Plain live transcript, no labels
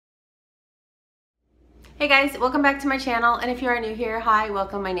Hey guys, welcome back to my channel, and if you are new here, hi,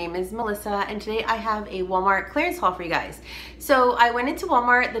 welcome. My name is Melissa, and today I have a Walmart clearance haul for you guys. So I went into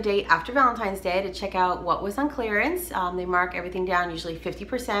Walmart the day after Valentine's Day to check out what was on clearance. They mark everything down, usually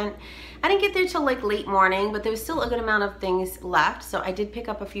 50%. I didn't get there till like late morning, but there was still a good amount of things left. So I did pick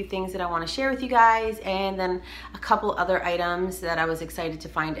up a few things that I want to share with you guys, and then a couple other items that I was excited to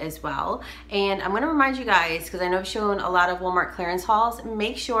find as well. And I'm going to remind you guys, because I know I've shown a lot of Walmart clearance hauls,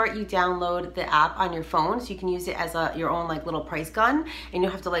 make sure you download the app on your phone so you can use it as your own like little price gun, and you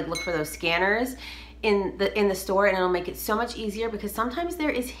don't have to like look for those scanners in the store, and it'll make it so much easier because sometimes there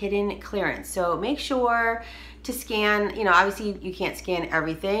is hidden clearance. So make sure to scan, you know, obviously you can't scan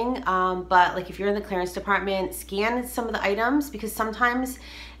everything, but like if you're in the clearance department, scan some of the items because sometimes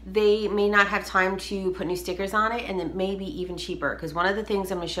they may not have time to put new stickers on it, and it may be even cheaper. Because one of the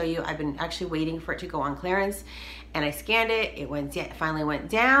things I'm going to show you, I've been actually waiting for it to go on clearance, and I scanned it. It finally went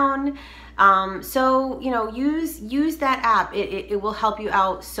down. So you know, use that app. It will help you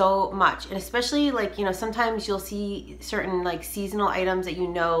out so much, and especially like, you know, sometimes you'll see certain like seasonal items that you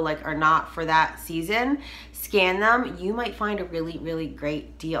know like are not for that season. Scan them. You might find a really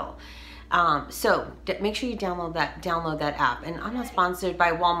great deal. So make sure you download that app. And I'm not sponsored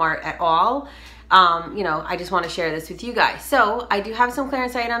by Walmart at all. You know, I just want to share this with you guys. So I do have some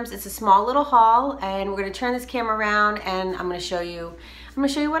clearance items. It's a small little haul, and we're going to turn this camera around, and I'm going to show you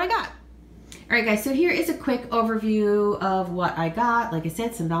what I got. All right, guys, so here is a quick overview of what I got. Like I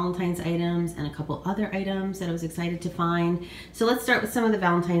said, some Valentine's items and a couple other items that I was excited to find. So let's start with some of the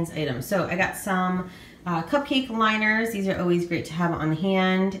Valentine's items. So I got some cupcake liners. These are always great to have on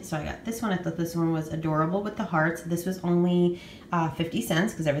hand. So I got this one. I thought this one was adorable with the hearts. This was only 50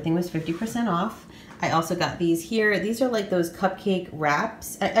 cents because everything was 50% off. I also got these here. These are like those cupcake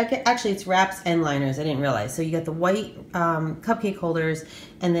wraps. Actually, it's wraps and liners. I didn't realize. So you got the white cupcake holders,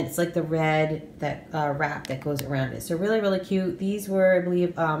 and then it's like the red wrap that goes around it. So really cute. These were, I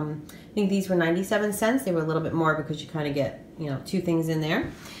believe, I think these were 97 cents. They were a little bit more because you kind of get, you know, two things in there.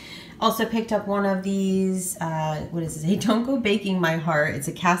 Also picked up one of these, what is this? Hey, Don't Go Baking My Heart. It's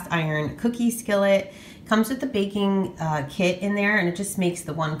a cast iron cookie skillet. Comes with the baking kit in there, and it just makes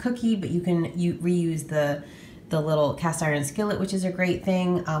the one cookie, but you can reuse the little cast iron skillet, which is a great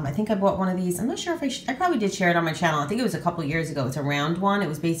thing. I think I bought one of these. I'm not sure if I probably did share it on my channel. I think it was a couple years ago. It's a round one. It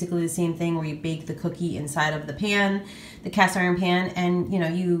was basically the same thing where you bake the cookie inside of the pan, the cast iron pan, and you know,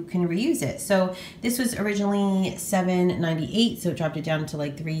 you can reuse it. So this was originally $7.98, so it dropped it down to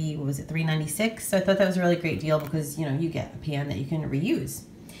like $3.96. So I thought that was a really great deal because, you know, you get a pan that you can reuse.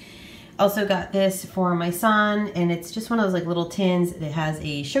 Also got this for my son, and it's just one of those like little tins that has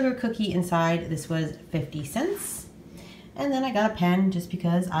a sugar cookie inside. This was 50 cents. And then I got a pen just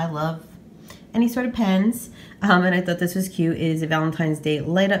because I love any sort of pens. And I thought this was cute. It is a Valentine's Day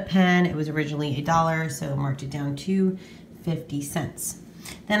light up pen. It was originally $1, so I marked it down to 50 cents.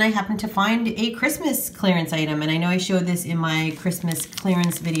 Then I happened to find a Christmas clearance item, and I know I showed this in my Christmas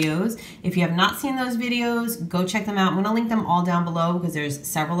clearance videos. If you have not seen those videos, go check them out. I'm going to link them all down below because there's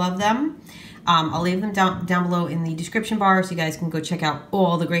several of them. I'll leave them down below in the description bar so you guys can go check out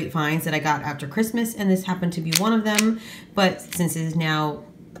all the great finds that I got after Christmas, and this happened to be one of them. But since it is now,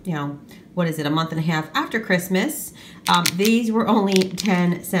 you know, what is it, a month and a half after Christmas, these were only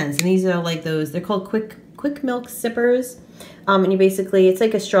 10 cents. And these are like those, they're called quick milk sippers. And you basically, it's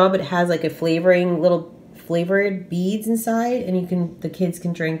like a straw, but it has like a flavoring, little flavored beads inside, and the kids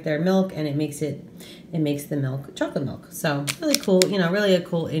can drink their milk, and it makes the milk chocolate milk. So really cool, you know, really a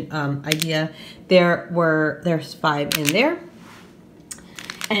cool idea. There's 5 in there.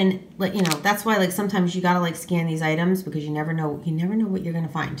 And like, you know, that's why like sometimes you gotta like scan these items because you never know what you're gonna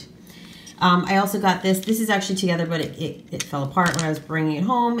find. I also got this. This is actually together, but it fell apart when I was bringing it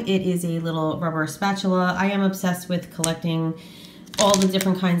home. It is a little rubber spatula. I am obsessed with collecting all the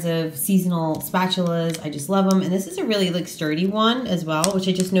different kinds of seasonal spatulas. I just love them. And this is a really like sturdy one as well, which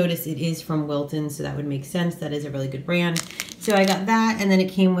I just noticed it is from Wilton, so that would make sense. That is a really good brand. So I got that, and then it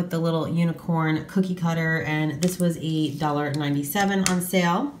came with the little unicorn cookie cutter, and this was $1.97 on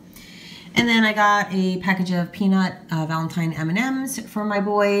sale. And then I got a package of peanut Valentine M&Ms for my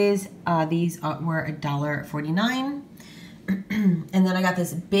boys. These were $1.49. And then I got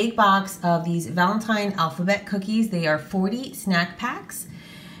this big box of these Valentine alphabet cookies. They are 40 snack packs.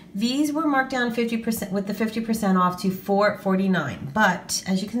 These were marked down 50% with the 50% off to $4.49. But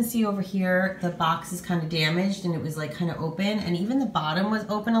as you can see over here, the box is kind of damaged, and it was like kind of open, and even the bottom was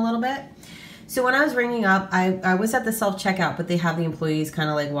open a little bit. So when I was ringing up, I was at the self-checkout, but they have the employees kind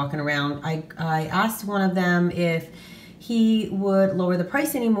of like walking around. I asked one of them if he would lower the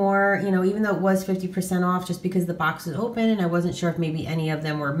price anymore, you know, even though it was 50% off, just because the box was open and I wasn't sure if maybe any of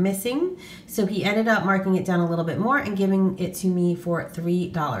them were missing. So he ended up marking it down a little bit more and giving it to me for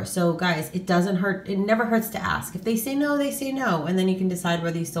 $3. So guys, it doesn't hurt. It never hurts to ask. If they say no, they say no, and then you can decide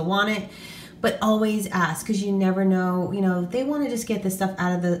whether you still want it. But always ask, because you never know, you know, they want to just get this stuff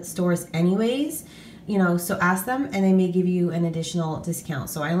out of the stores anyways. You know, so ask them and they may give you an additional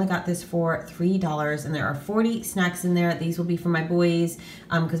discount. So I only got this for $3 and there are 40 snacks in there. These will be for my boys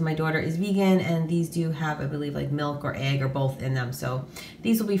because my daughter is vegan, and these do have, I believe, like milk or egg or both in them. So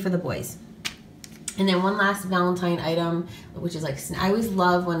these will be for the boys. And then one last Valentine item, which is like, I always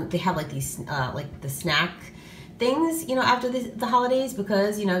love when they have like these, like the snack things, you know, after the holidays,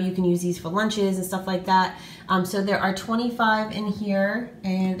 because, you know, you can use these for lunches and stuff like that. So there are 25 in here,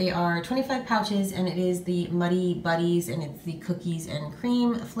 and they are 25 pouches, and it is the Muddy Buddies, and it's the cookies and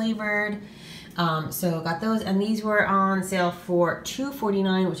cream flavored. So got those, and these were on sale for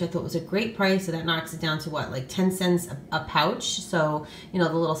 $2.49, which I thought was a great price. So that knocks it down to what, like 10 cents a pouch. So, you know,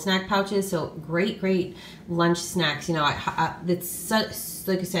 the little snack pouches. So great lunch snacks. You know, it's such,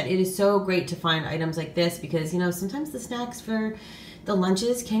 like I said, it is so great to find items like this, because, you know, sometimes the snacks for the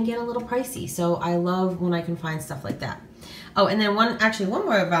lunches can get a little pricey. So I love when I can find stuff like that. Oh, and then one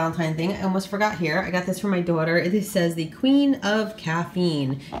more Valentine thing I almost forgot here. I got this for my daughter. This says the Queen of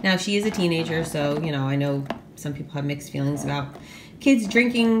Caffeine. Now, she is a teenager, so, you know, I know some people have mixed feelings about kids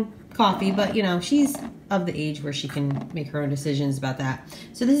drinking coffee, but, you know, she's of the age where she can make her own decisions about that.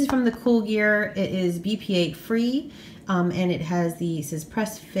 So this is from the Cool Gear. It is BPA free, and it has it says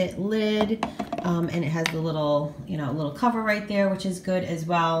press fit lid, and it has the little, you know, little cover right there, which is good as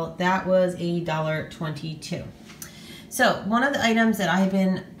well. That was $1.22. So one of the items that I've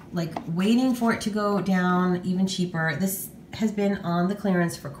been like waiting for it to go down even cheaper, this has been on the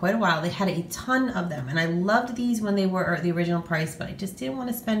clearance for quite a while. They had a ton of them, and I loved these when they were the original price, but I just didn't want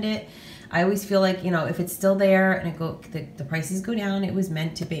to spend it. I always feel like, you know, if it's still there and the prices go down, it was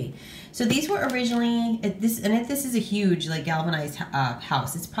meant to be. So these were originally, this is a huge like galvanized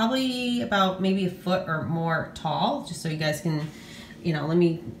house. It's probably about maybe a foot or more tall, just so you guys can, you know, let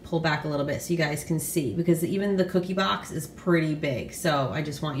me pull back a little bit so you guys can see, because even the cookie box is pretty big. So I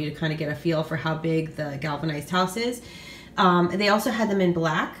just want you to kind of get a feel for how big the galvanized house is. They also had them in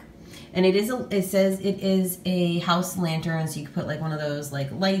black, and it says it is a house lantern, so you could put like one of those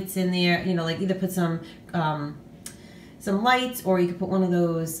like lights in there, you know, like either put some lights, or you could put one of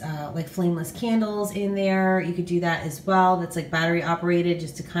those like flameless candles in there. You could do that as well. That's like battery operated,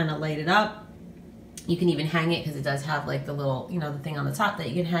 just to kind of light it up. You can even hang it, because it does have like the little, you know, the thing on the top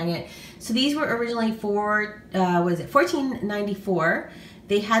that you can hang it. So these were originally for, what is it, $14.94.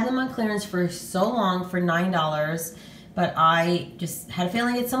 They had them on clearance for so long for $9, but I just had a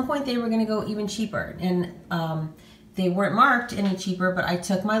feeling at some point they were going to go even cheaper. And they weren't marked any cheaper, but I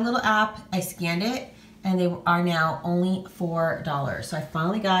took my little app, I scanned it, and they are now only $4. So I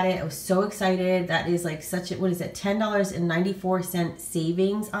finally got it. I was so excited. That is like such a, what is it, $10.94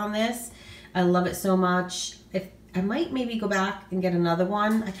 savings on this. I love it so much. If I might maybe go back and get another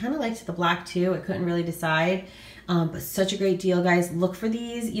one. I kind of liked the black too. I couldn't really decide. But such a great deal, guys. Look for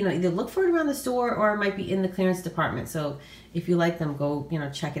these. You know, either look for it around the store, or it might be in the clearance department. So if you like them, go, you know,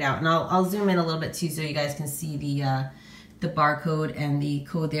 check it out. And I'll zoom in a little bit too, so you guys can see the barcode and the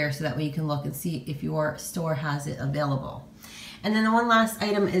code there, so that way you can look and see if your store has it available. And then the one last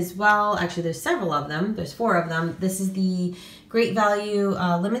item as well, actually there's several of them, there's 4 of them. This is the Great Value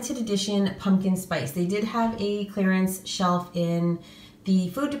limited edition pumpkin spice. They did have a clearance shelf in the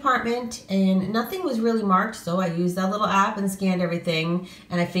food department, and nothing was really marked, so I used that little app and scanned everything,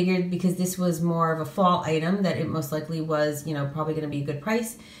 and I figured because this was more of a fall item that it most likely was, you know, probably going to be a good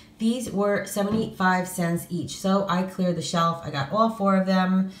price. These were 75 cents each, so I cleared the shelf. I got all 4 of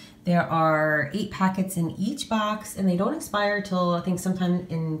them. There are 8 packets in each box, and they don't expire till I think sometime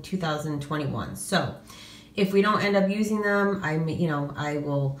in 2021. So if we don't end up using them, I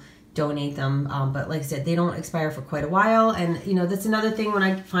will donate them. But like I said, they don't expire for quite a while. And you know, that's another thing, when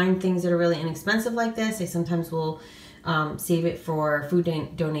I find things that are really inexpensive like this, I sometimes will save it for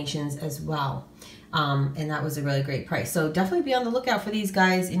food donations as well. And that was a really great price. So definitely be on the lookout for these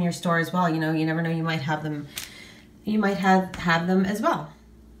guys in your store as well. You know, you never know, you might have them, have them as well.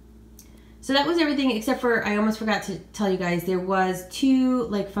 So that was everything, except for, I almost forgot to tell you guys, there was 2,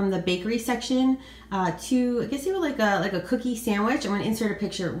 like from the bakery section, 2, I guess they were like a cookie sandwich. I'm gonna insert a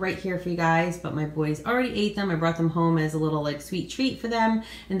picture right here for you guys, but my boys already ate them. I brought them home as a little like sweet treat for them,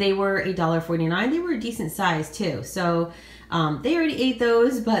 and they were $1.49. They were a decent size too. So they already ate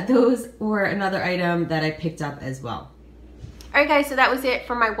those, but those were another item that I picked up as well. Alright guys, so that was it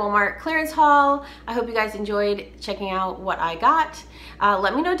for my Walmart clearance haul. I hope you guys enjoyed checking out what I got.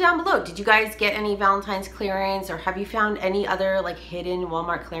 Let me know down below, did you guys get any Valentine's clearance, or have you found any other like hidden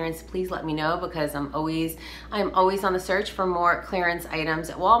Walmart clearance? Please let me know, because I'm always on the search for more clearance items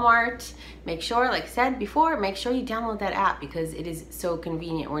at Walmart. Make sure, like I said before, make sure you download that app, because it is so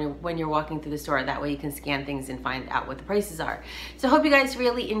convenient when you're walking through the store. That way you can scan things and find out what the prices are. So I hope you guys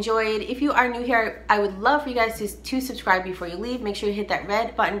really enjoyed. If you are new here, I would love for you guys to subscribe before you leave. Make sure you hit that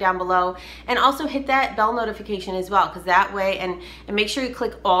red button down below, and also hit that bell notification as well, because that way, and make sure you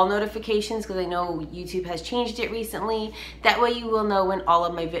click all notifications, because I know YouTube has changed it recently. That way you will know when all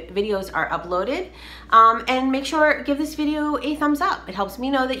of my videos are uploaded. And make sure, give this video a thumbs up. It helps me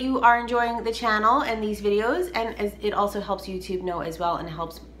know that you are enjoying the channel and these videos, and it also helps YouTube know as well, and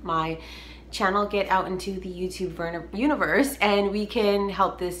helps my channel get out into the YouTube universe, and we can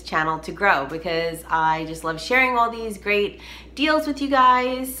help this channel to grow, because I just love sharing all these great deals with you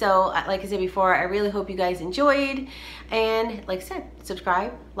guys. So like I said before, I really hope you guys enjoyed, and like I said,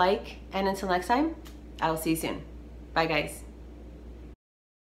 subscribe, like, and until next time, I will see you soon. Bye guys.